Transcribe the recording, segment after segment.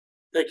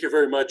Thank you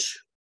very much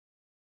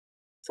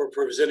for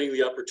presenting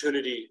the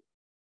opportunity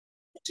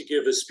to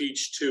give a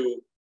speech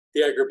to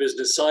the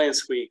Agribusiness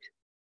Science Week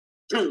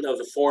of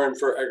the Forum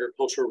for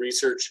Agricultural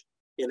Research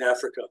in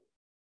Africa.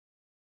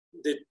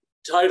 The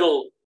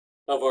title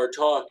of our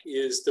talk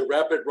is The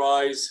Rapid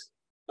Rise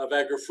of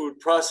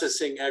Agri-Food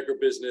Processing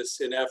Agribusiness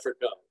in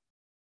Africa: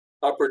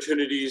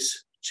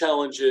 Opportunities,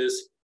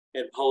 Challenges,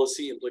 and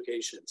Policy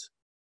Implications.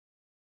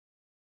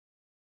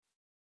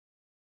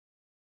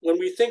 When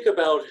we think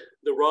about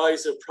the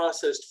rise of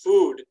processed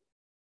food,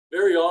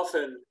 very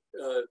often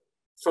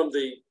from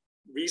the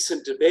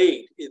recent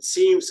debate, it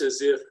seems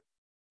as if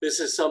this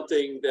is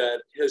something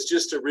that has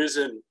just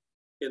arisen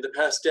in the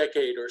past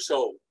decade or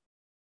so.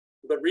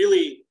 But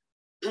really,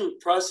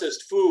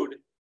 processed food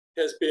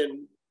has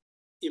been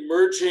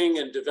emerging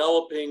and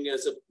developing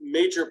as a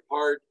major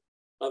part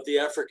of the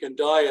African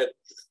diet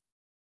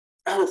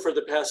for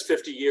the past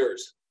 50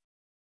 years.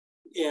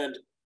 And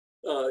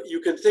you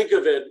can think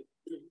of it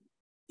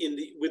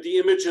with the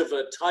image of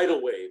a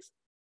tidal wave.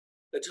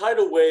 A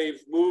tidal wave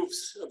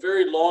moves a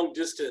very long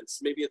distance,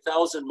 maybe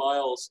 1,000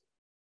 miles,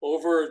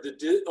 over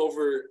the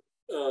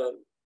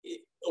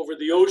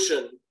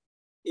ocean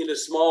in a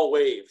small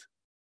wave.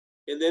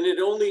 And then it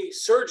only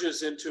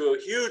surges into a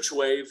huge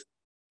wave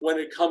when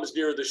it comes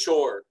near the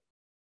shore.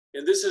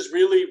 And this is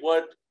really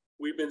what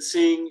we've been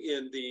seeing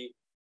in the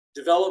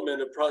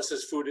development of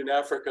processed food in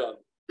Africa.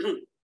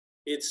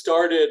 It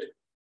started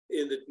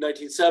in the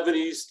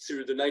 1970s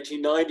through the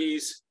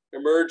 1990s,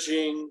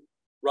 emerging,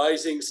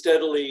 rising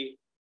steadily.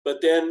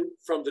 But then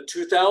from the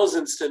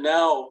 2000s to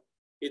now,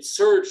 it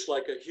surged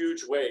like a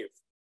huge wave.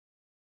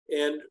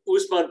 And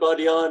Usman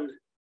Badian,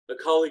 a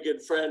colleague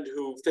and friend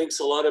who thinks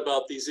a lot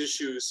about these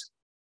issues,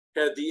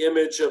 had the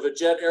image of a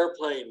jet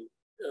airplane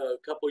a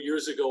couple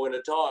years ago in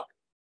a talk,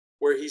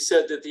 where he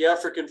said that the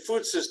African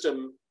food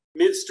system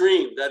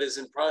midstream, that is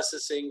in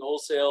processing,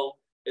 wholesale,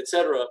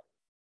 etc.,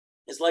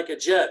 is like a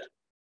jet.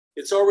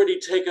 It's already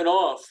taken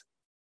off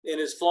and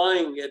is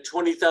flying at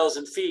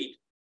 20,000 feet,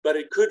 but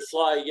it could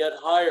fly yet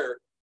higher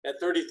at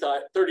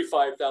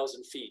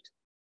 35,000 feet.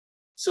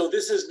 So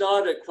this is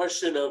not a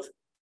question of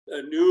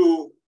a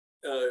new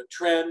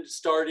trend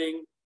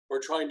starting or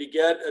trying to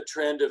get a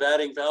trend of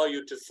adding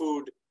value to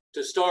food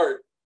to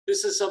start.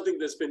 This is something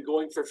that's been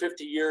going for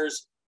 50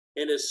 years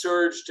and has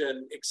surged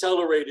and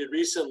accelerated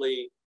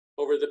recently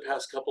over the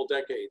past couple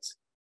decades.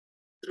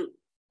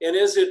 And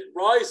as it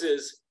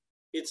rises,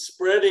 it's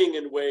spreading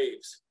in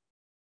waves.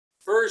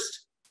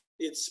 First,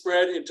 it's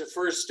spread into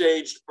first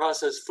staged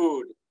processed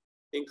food,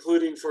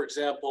 including, for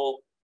example,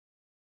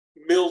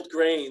 milled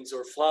grains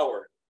or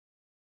flour.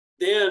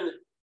 Then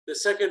the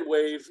second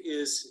wave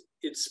is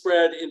it's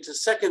spread into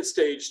second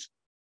staged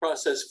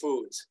processed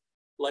foods,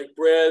 like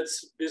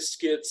breads,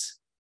 biscuits,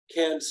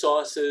 canned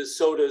sauces,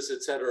 sodas,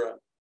 etc.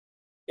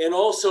 And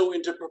also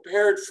into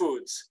prepared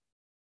foods,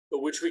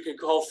 which we can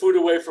call food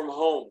away from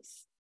home,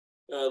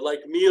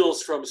 like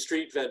meals from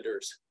street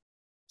vendors.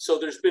 So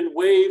there's been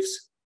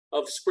waves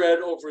of spread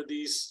over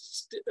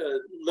these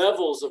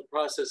levels of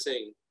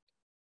processing.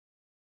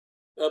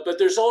 But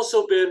there's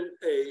also been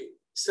a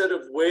set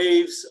of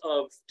waves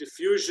of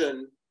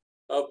diffusion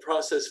of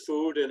processed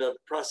food and of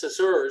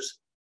processors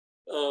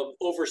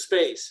over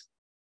space,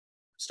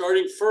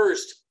 starting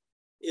first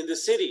in the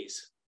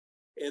cities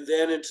and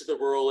then into the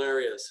rural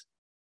areas.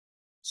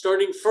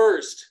 Starting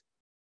first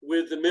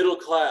with the middle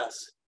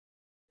class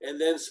and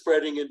then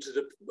spreading into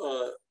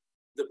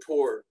the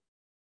poor.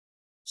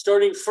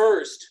 Starting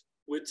first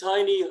with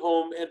tiny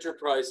home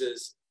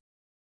enterprises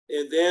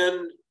and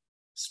then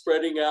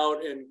spreading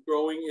out and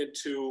growing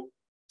into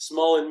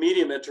small and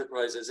medium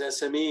enterprises,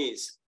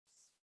 SMEs.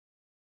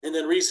 And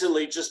then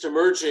recently, just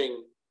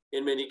emerging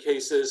in many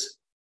cases,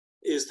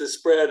 is the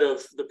spread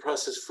of the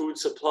processed food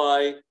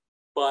supply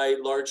by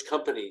large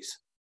companies.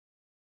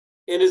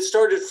 And it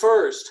started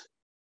first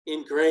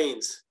in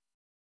grains,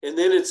 and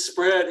then it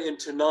spread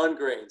into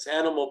non-grains,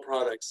 animal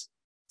products,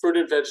 fruit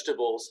and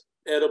vegetables,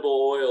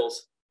 edible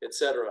oils,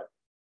 etc.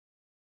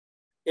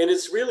 And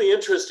it's really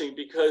interesting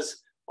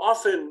because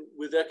often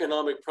with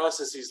economic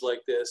processes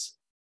like this,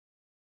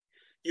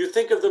 you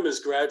think of them as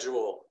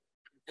gradual,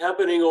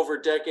 happening over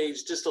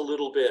decades, just a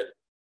little bit.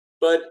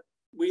 But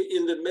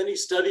in the many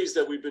studies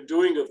that we've been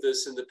doing of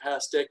this in the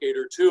past decade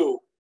or two,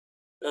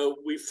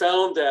 we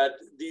found that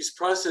these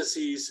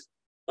processes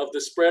of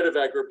the spread of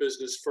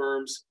agribusiness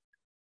firms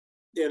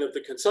and of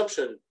the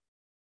consumption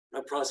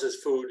of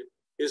processed food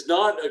is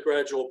not a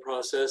gradual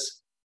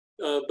process,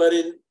 but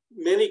in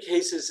many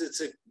cases,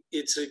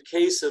 it's a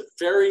case of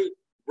very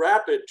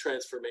rapid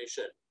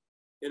transformation.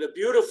 And a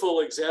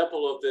beautiful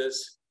example of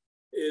this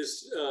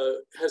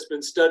has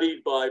been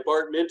studied by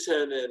Bart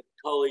Minton and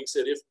colleagues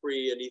at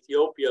IFPRI in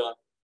Ethiopia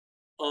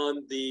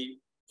on the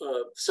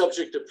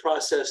subject of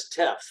processed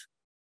teff.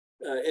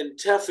 And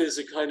teff is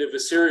a kind of a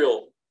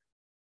cereal.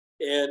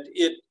 And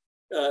it,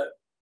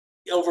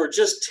 over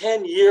just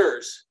 10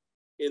 years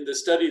in the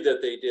study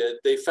that they did,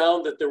 they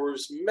found that there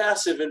was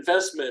massive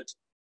investment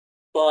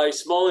by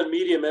small and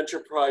medium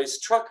enterprise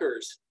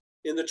truckers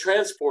in the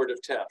transport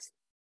of teff.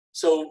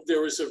 So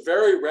there was a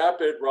very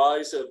rapid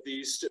rise of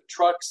these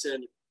trucks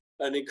and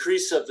an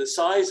increase of the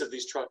size of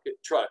these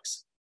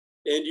trucks.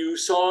 And you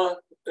saw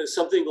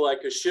something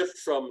like a shift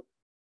from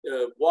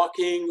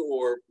walking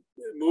or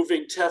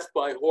moving teff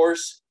by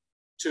horse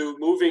to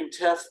moving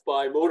teff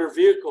by motor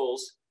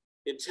vehicles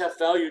in teff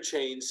value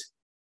chains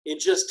in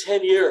just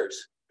 10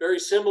 years, very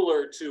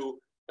similar to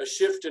a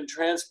shift in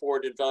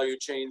transport and value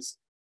chains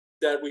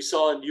that we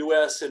saw in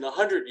US in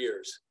 100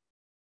 years.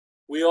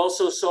 We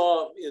also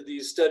saw in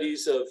these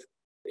studies of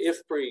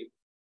IFPRI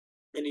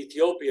in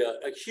Ethiopia,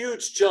 a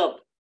huge jump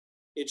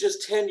in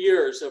just 10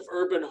 years of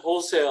urban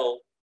wholesale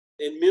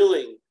and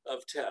milling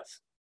of teff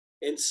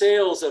and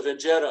sales of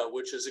injera,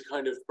 which is a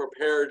kind of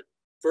prepared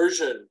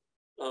version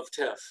of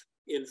teff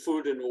in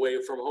food and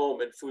away from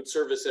home and food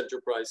service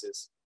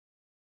enterprises.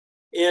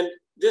 And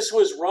this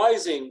was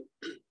rising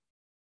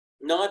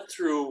not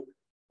through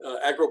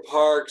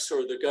agro-parks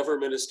or the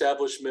government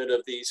establishment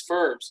of these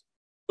firms,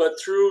 but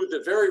through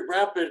the very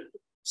rapid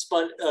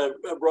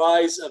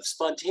rise of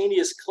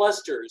spontaneous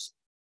clusters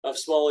of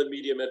small and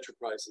medium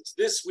enterprises.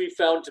 This we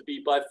found to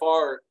be by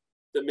far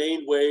the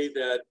main way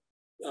that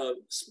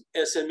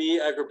SME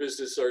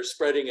agribusiness are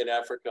spreading in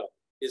Africa,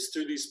 is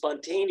through these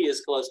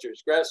spontaneous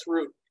clusters,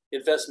 grassroots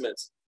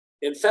investments.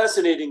 And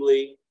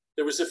fascinatingly,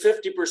 there was a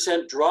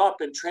 50%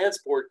 drop in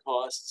transport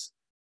costs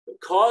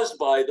caused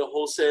by the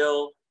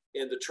wholesale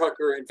and the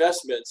trucker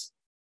investments,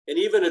 and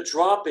even a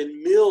drop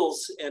in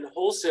mills and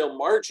wholesale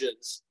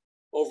margins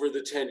over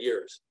the 10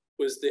 years.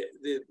 Was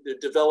the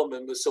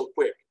development was so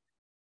quick.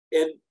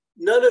 And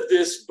none of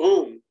this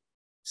boom,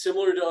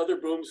 similar to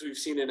other booms we've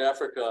seen in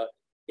Africa,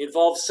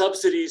 involved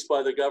subsidies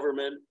by the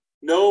government.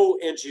 No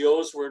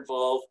NGOs were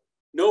involved.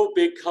 No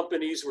big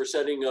companies were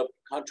setting up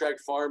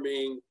contract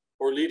farming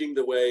or leading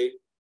the way.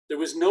 There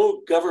was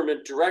no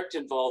government direct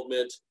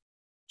involvement,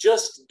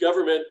 just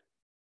government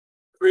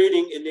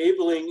creating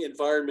enabling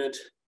environment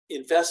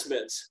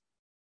investments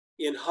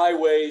in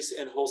highways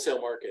and wholesale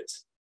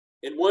markets.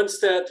 And once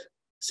that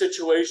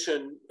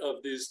situation of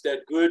that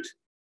good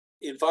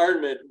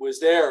environment was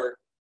there,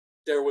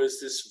 there was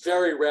this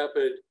very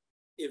rapid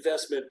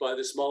investment by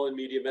the small and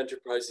medium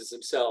enterprises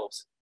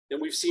themselves. And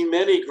we've seen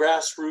many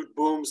grassroots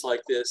booms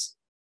like this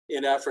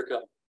in Africa.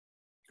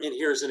 And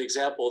here's an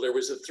example. There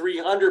was a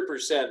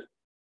 300%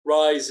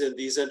 rise in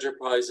these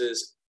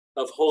enterprises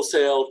of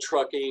wholesale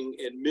trucking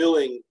and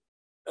milling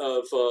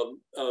of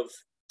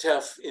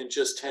teff in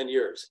just 10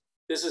 years.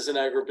 This is an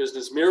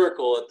agribusiness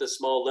miracle at the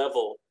small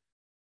level,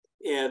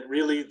 and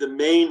really the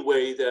main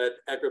way that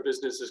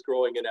agribusiness is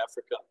growing in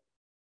Africa.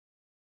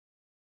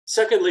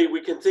 Secondly,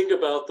 we can think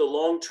about the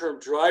long-term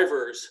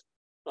drivers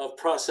of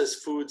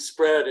processed food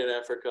spread in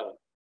Africa.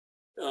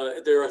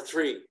 There are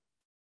three.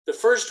 The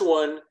first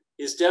one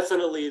is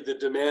definitely the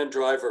demand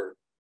driver.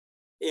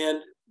 And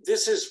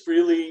this is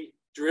really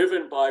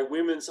driven by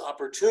women's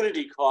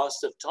opportunity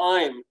cost of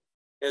time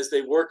as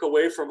they work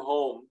away from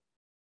home,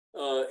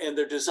 and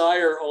their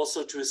desire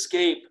also to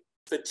escape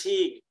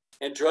fatigue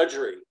and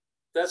drudgery.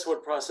 That's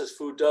what processed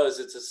food does.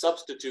 It's a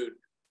substitute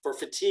for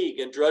fatigue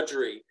and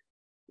drudgery.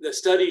 The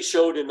study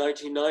showed in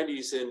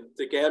 1990s in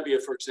the Gambia,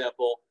 for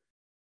example,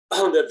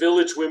 that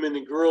village women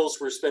and girls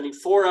were spending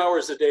 4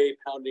 hours a day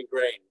pounding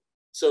grain.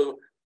 So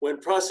when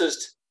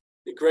processed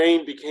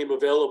grain became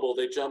available,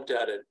 they jumped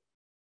at it.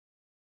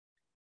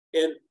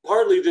 And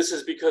partly this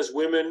is because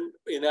women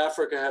in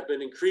Africa have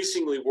been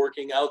increasingly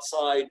working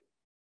outside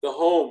the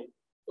home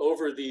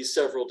over these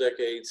several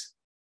decades.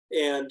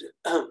 And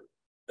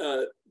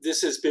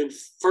this has been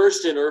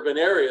first in urban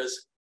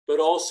areas, but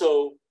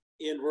also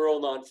in rural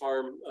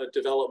non-farm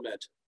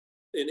development,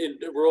 in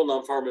rural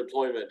non-farm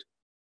employment.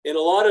 And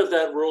a lot of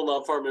that rural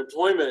non-farm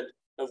employment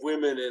of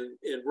women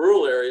in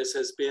rural areas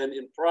has been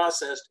in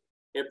processed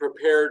and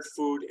prepared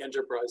food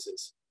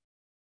enterprises.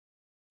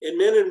 And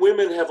men and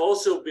women have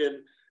also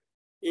been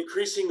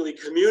increasingly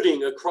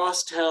commuting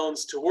across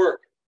towns to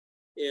work.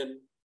 And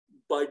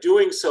by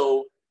doing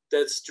so,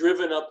 that's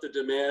driven up the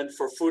demand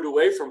for food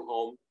away from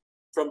home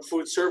from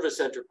food service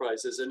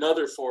enterprises,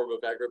 another form of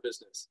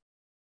agribusiness.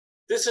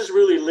 This is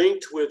really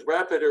linked with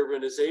rapid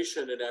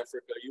urbanization in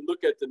Africa. You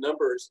look at the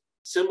numbers,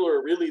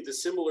 really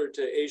similar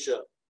to Asia.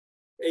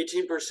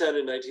 18%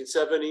 in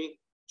 1970,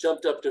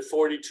 jumped up to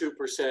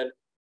 42%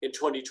 in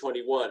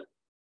 2021.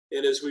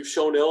 And as we've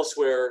shown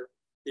elsewhere,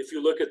 if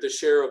you look at the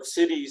share of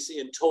cities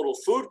in total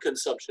food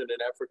consumption in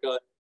Africa,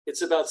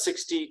 it's about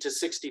 60 to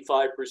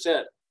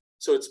 65%.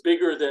 So it's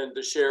bigger than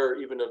the share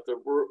even of the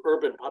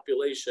urban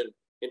population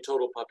in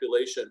total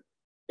population.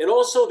 And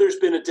also there's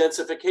been a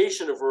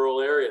densification of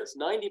rural areas.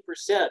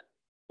 90%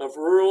 of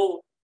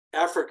rural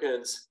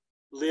Africans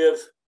live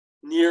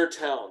near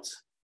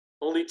towns.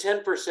 Only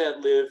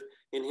 10% live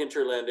in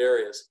hinterland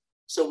areas.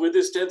 So with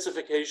this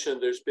densification,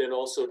 there's been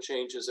also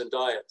changes in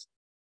diet.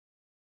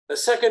 A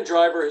second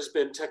driver has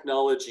been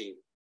technology.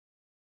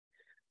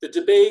 The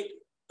debate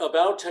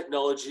about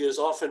technology is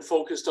often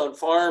focused on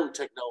farm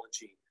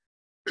technology,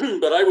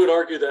 but I would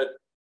argue that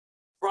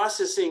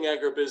processing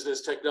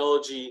agribusiness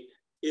technology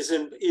is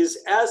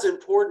as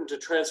important to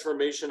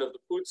transformation of the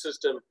food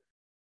system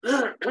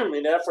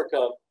in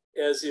Africa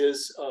as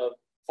is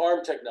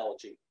farm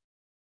technology.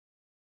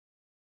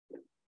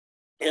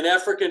 And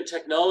African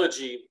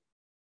technology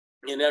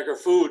in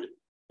agri-food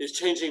is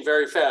changing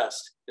very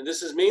fast. And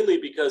this is mainly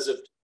because of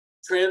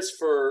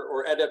transfer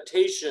or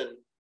adaptation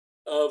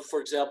of, for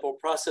example,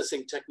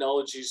 processing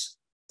technologies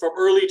from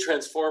early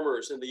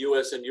transformers in the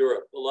US and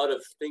Europe. A lot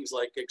of things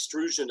like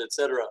extrusion, et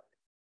cetera,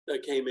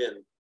 that came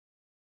in.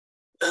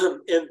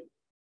 And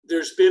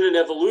there's been an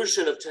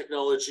evolution of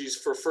technologies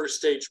for first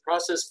stage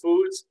processed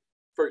foods,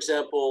 for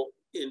example,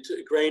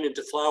 into grain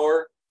into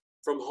flour,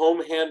 from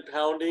home hand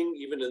pounding,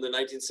 even in the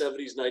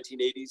 1970s,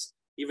 1980s,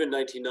 even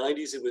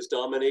 1990s, it was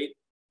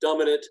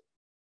dominant,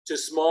 to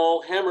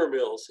small hammer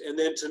mills, and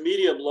then to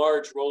medium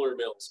large roller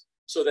mills.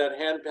 So that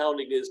hand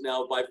pounding is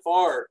now by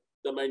far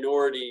the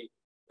minority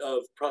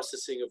of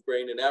processing of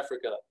grain in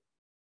Africa.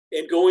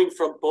 And going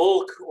from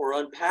bulk or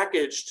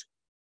unpackaged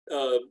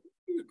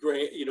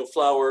grain,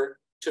 flour,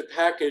 to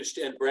packaged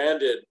and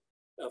branded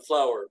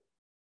flour.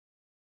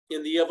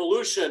 In the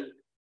evolution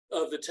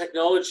of the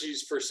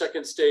technologies for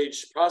second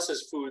stage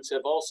processed foods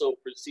have also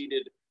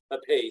proceeded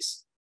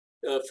apace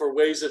for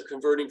ways of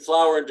converting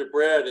flour into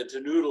bread, into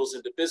noodles,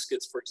 into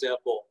biscuits, for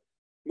example,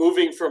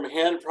 moving from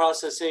hand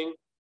processing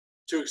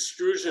to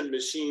extrusion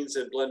machines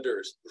and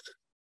blenders,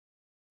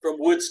 from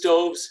wood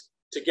stoves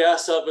to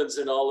gas ovens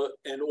and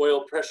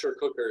oil pressure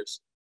cookers,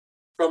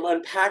 from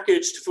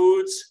unpackaged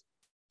foods,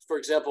 for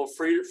example,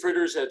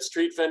 fritters at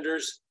street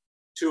vendors,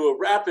 to a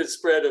rapid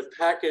spread of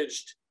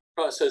packaged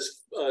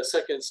processed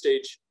second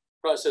stage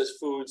processed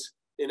foods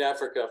in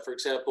Africa, for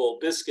example,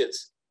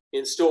 biscuits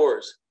in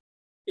stores.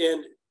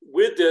 And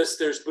with this,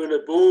 there's been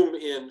a boom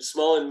in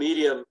small and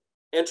medium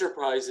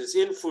enterprises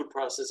in food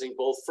processing,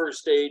 both first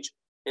stage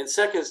and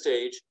second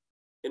stage.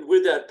 And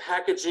with that,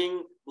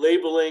 packaging,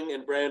 labeling,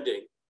 and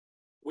branding.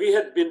 We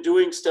had been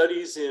doing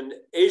studies in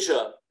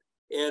Asia,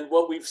 and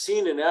what we've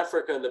seen in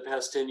Africa in the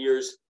past 10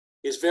 years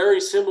is very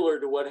similar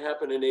to what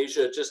happened in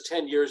Asia just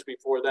 10 years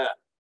before that.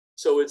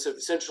 So it's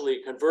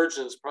essentially a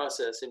convergence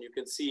process, and you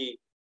can see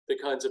the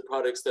kinds of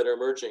products that are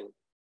emerging.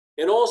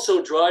 And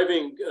also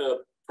driving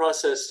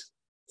processed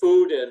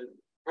food and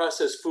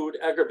processed food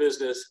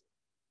agribusiness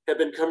have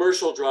been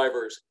commercial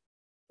drivers.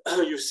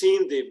 You've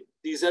seen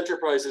these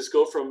enterprises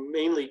go from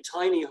mainly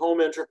tiny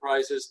home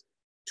enterprises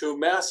to a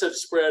massive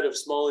spread of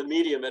small and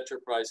medium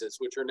enterprises,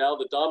 which are now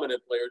the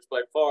dominant players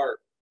by far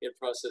in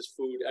processed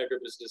food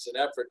agribusiness in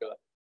Africa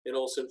and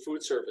also in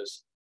food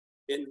service.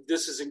 And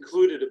this has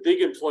included a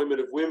big employment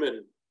of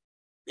women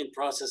in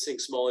processing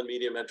small and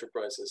medium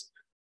enterprises.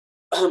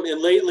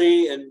 And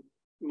lately, and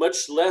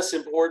much less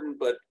important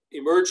but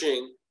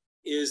emerging,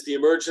 is the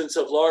emergence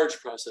of large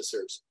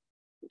processors,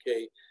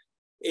 okay?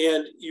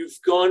 And you've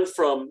gone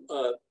from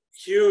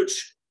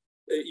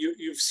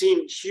you've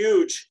seen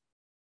huge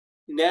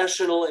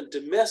national and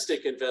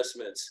domestic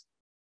investments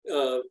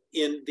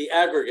in the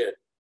aggregate,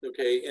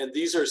 okay? And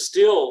these are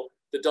still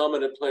the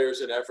dominant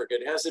players in Africa.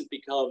 It hasn't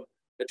become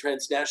a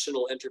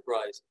transnational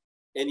enterprise.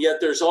 And yet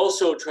there's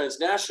also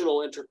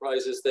transnational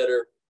enterprises that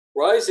are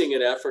rising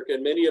in Africa,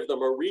 and many of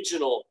them are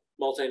regional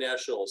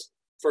multinationals.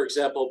 For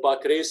example,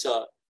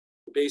 Bakresa,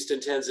 based in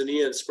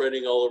Tanzania and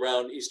spreading all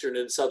around Eastern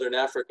and Southern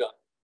Africa.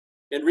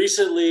 And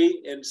recently,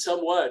 and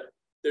somewhat,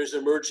 there's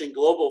emerging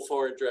global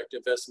foreign direct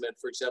investment,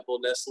 for example,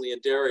 Nestle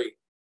and dairy,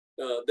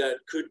 that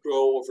could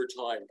grow over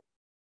time.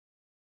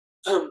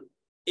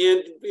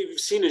 And we've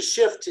seen a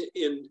shift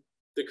in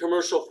the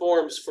commercial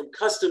forms from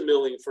custom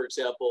milling, for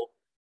example,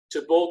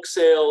 to bulk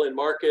sale in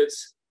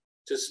markets,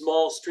 to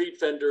small street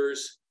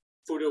vendors,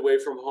 food away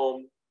from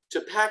home,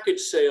 to package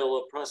sale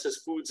of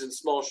processed foods in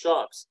small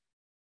shops.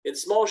 And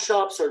small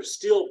shops are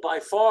still by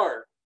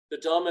far the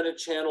dominant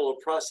channel of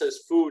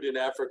processed food in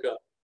Africa,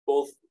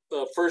 both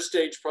first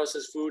stage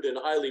processed food and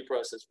highly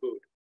processed food.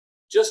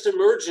 Just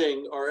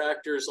emerging are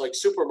actors like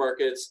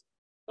supermarkets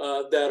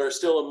that are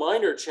still a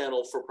minor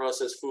channel for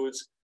processed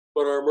foods,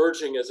 but are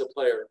emerging as a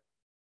player.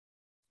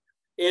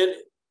 And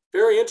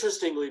very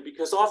interestingly,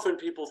 because often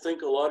people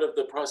think a lot of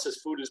the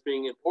processed food is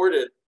being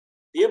imported,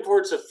 the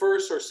imports of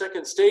first or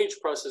second stage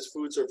processed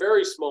foods are a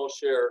very small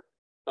share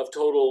of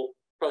total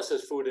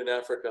processed food in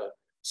Africa.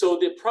 So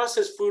the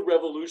processed food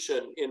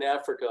revolution in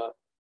Africa,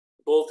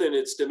 both in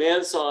its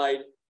demand side,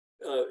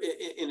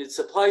 in its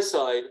supply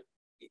side,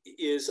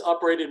 is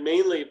operated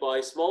mainly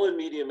by small and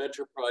medium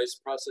enterprise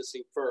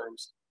processing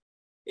firms,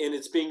 and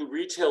it's being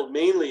retailed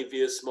mainly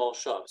via small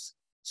shops.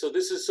 So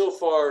this is so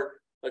far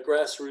a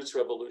grassroots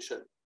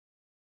revolution.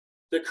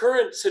 The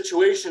current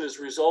situation that's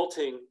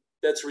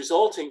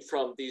resulting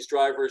from these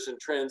drivers and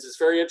trends is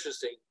very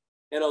interesting,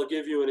 and I'll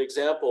give you an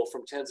example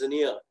from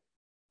Tanzania.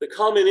 The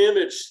common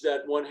image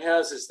that one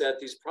has is that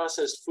these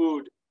processed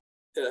food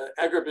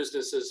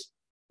agribusinesses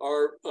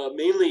are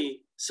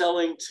mainly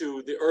selling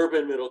to the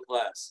urban middle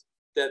class,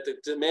 that the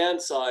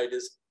demand side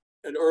is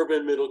an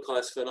urban middle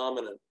class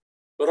phenomenon.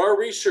 But our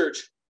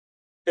research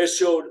has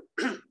showed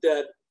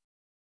that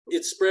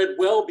it spread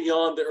well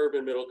beyond the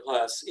urban middle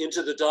class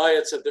into the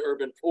diets of the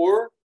urban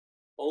poor,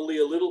 only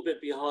a little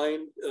bit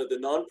behind the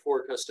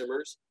non-poor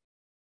customers,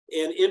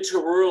 and into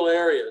rural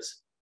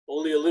areas,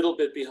 only a little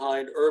bit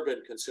behind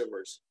urban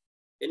consumers,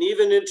 and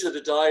even into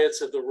the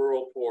diets of the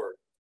rural poor.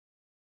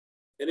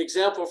 An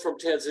example from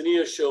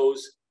Tanzania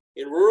shows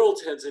in rural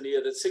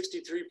Tanzania that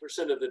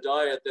 63% of the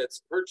diet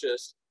that's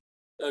purchased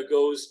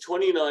goes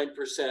 29%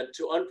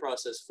 to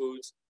unprocessed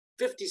foods,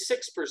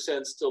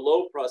 56% to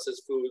low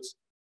processed foods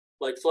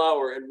like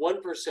flour, and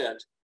 1%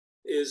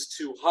 is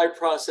to high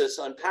processed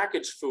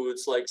unpackaged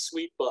foods like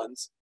sweet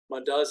buns,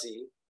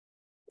 mandazi,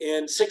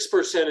 and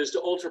 6% is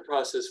to ultra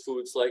processed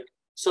foods like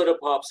soda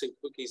pops and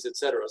cookies,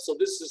 etc. So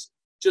this is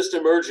just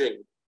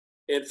emerging,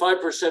 and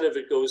 5% of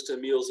it goes to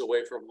meals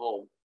away from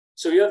home.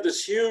 So you have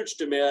this huge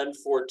demand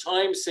for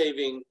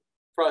time-saving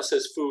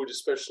processed food,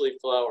 especially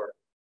flour.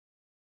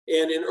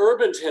 And in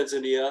urban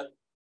Tanzania,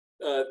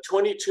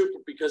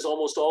 22, because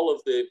almost all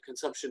of the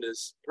consumption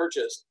is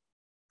purchased,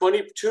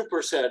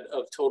 22%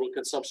 of total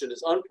consumption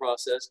is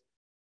unprocessed,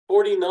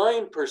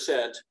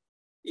 49%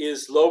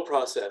 is low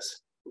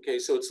process. Okay,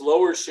 so it's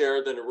lower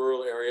share than in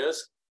rural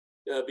areas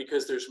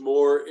because there's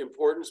more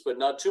importance, but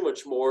not too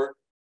much more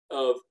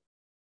of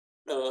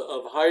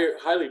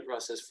highly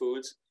processed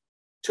foods.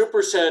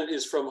 2%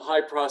 is from high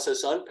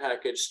process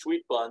unpackaged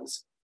sweet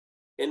buns,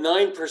 and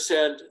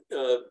 9%,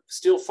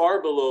 still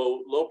far below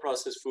low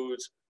processed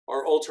foods,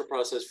 are ultra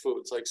processed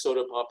foods like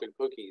soda pop and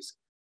cookies.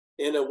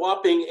 And a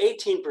whopping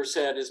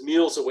 18% is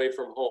meals away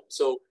from home.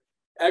 So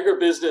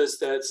agribusiness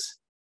that's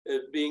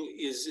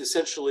is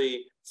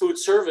essentially food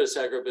service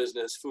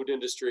agribusiness, food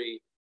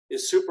industry,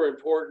 is super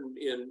important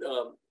in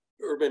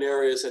urban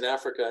areas in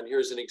Africa. And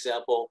here's an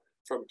example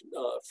from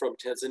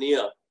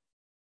Tanzania.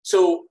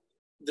 So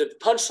the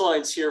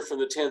punchlines here from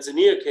the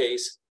Tanzania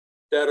case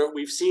that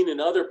we've seen in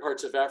other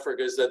parts of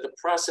Africa is that the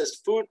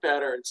processed food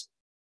patterns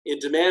in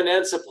demand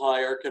and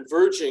supply are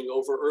converging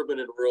over urban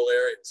and rural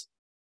areas.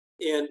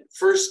 And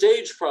first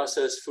stage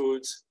processed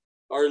foods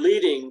are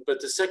leading,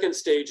 but the second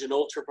stage in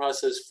ultra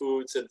processed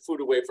foods and food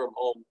away from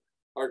home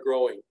are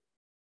growing.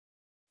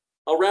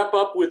 I'll wrap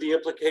up with the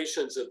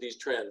implications of these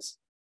trends.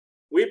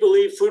 We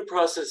believe food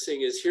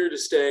processing is here to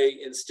stay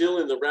and still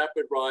in the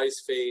rapid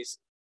rise phase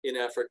in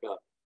Africa.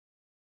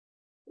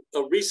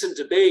 A recent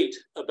debate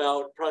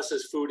about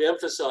processed food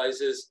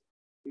emphasizes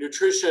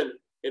nutrition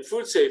and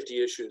food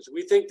safety issues.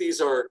 We think these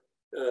are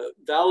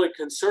valid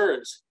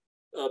concerns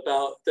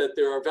about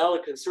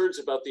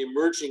the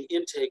emerging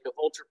intake of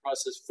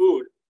ultra-processed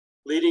food,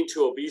 leading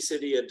to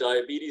obesity and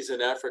diabetes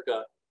in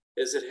Africa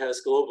as it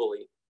has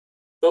globally.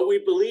 But we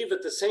believe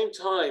at the same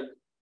time,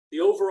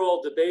 the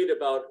overall debate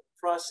about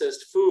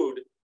processed food,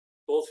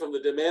 both from the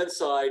demand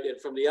side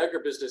and from the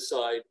agribusiness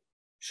side,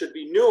 should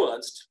be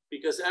nuanced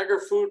because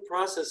agri-food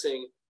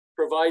processing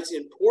provides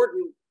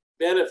important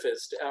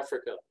benefits to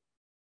Africa.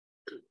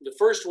 The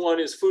first one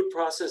is food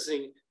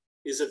processing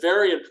is a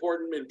very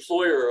important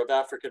employer of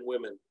African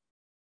women.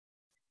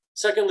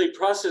 Secondly,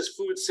 processed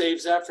food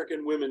saves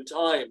African women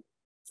time,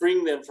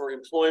 freeing them for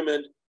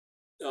employment,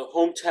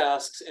 home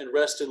tasks, and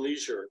rest and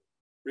leisure.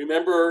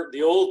 Remember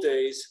the old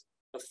days,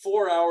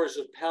 4 hours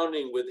of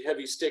pounding with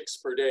heavy sticks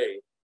per day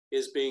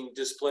is being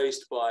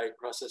displaced by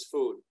processed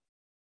food.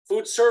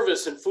 Food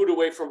service and food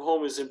away from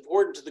home is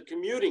important to the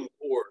commuting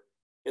poor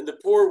and the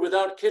poor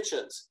without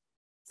kitchens.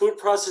 Food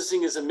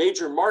processing is a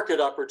major market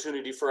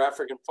opportunity for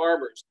African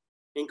farmers,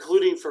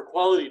 including for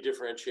quality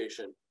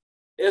differentiation.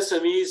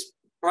 SMEs,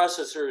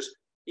 processors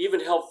even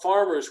help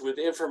farmers with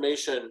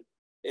information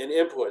and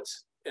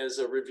inputs, as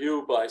a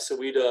review by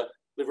Sawida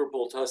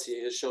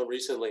Liverpool-Tassi has shown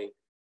recently.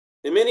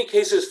 In many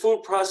cases,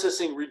 food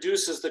processing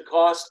reduces the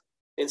cost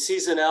and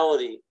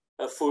seasonality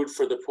of food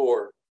for the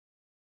poor.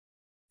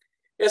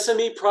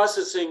 SME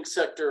processing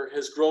sector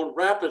has grown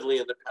rapidly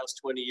in the past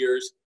 20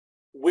 years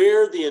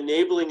where the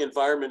enabling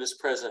environment is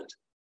present.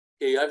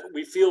 Okay,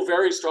 we feel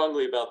very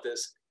strongly about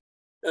this.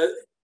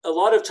 A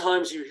lot of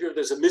times you hear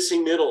there's a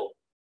missing middle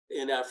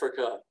in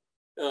Africa,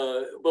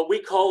 but we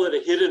call it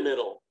a hidden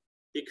middle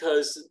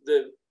because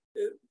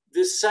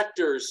these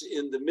sectors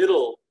in the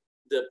middle,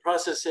 the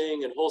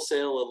processing and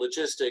wholesale and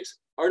logistics,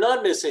 are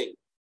not missing.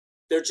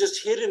 They're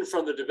just hidden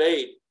from the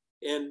debate.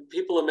 And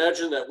people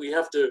imagine that we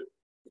have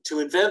to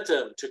invent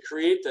them, to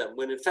create them,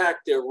 when in fact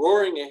they're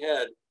roaring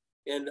ahead,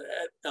 and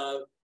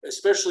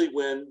especially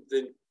when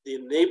the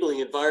enabling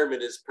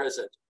environment is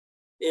present.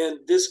 And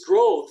this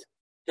growth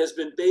has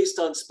been based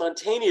on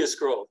spontaneous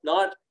growth,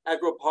 not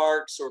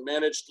agro-parks or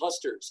managed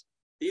clusters.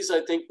 These,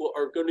 I think,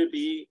 are going to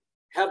be,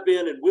 have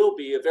been and will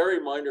be a very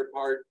minor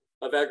part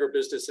of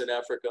agribusiness in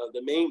Africa.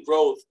 The main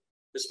growth,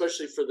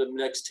 especially for the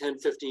next 10,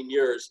 15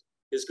 years,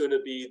 is going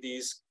to be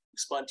these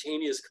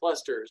spontaneous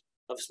clusters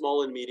of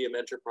small and medium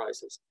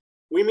enterprises.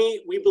 We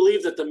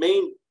believe that the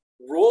main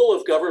role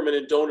of government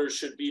and donors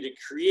should be to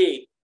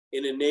create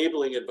an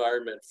enabling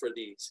environment for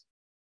these.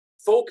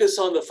 Focus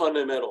on the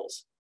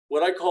fundamentals,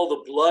 what I call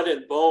the blood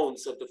and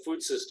bones of the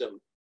food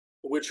system,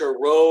 which are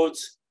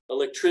roads,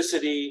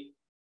 electricity,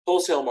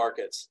 wholesale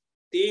markets.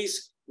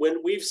 These,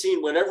 when we've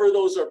seen, whenever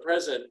those are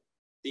present,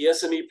 the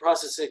SME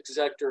processing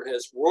sector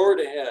has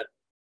roared ahead.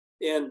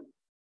 And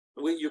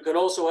you can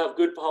also have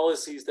good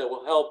policies that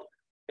will help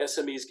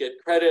SMEs get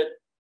credit,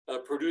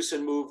 produce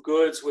and move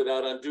goods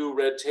without undue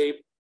red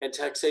tape and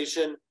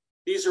taxation.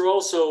 These are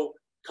also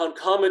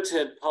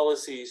concomitant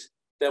policies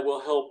that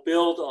will help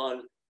build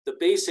on the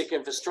basic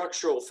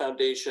infrastructural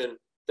foundation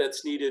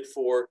that's needed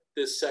for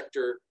this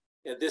sector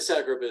and this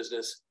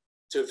agribusiness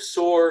to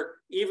soar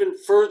even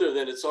further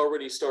than it's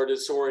already started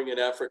soaring in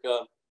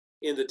Africa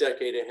in the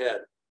decade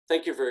ahead.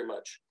 Thank you very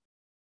much.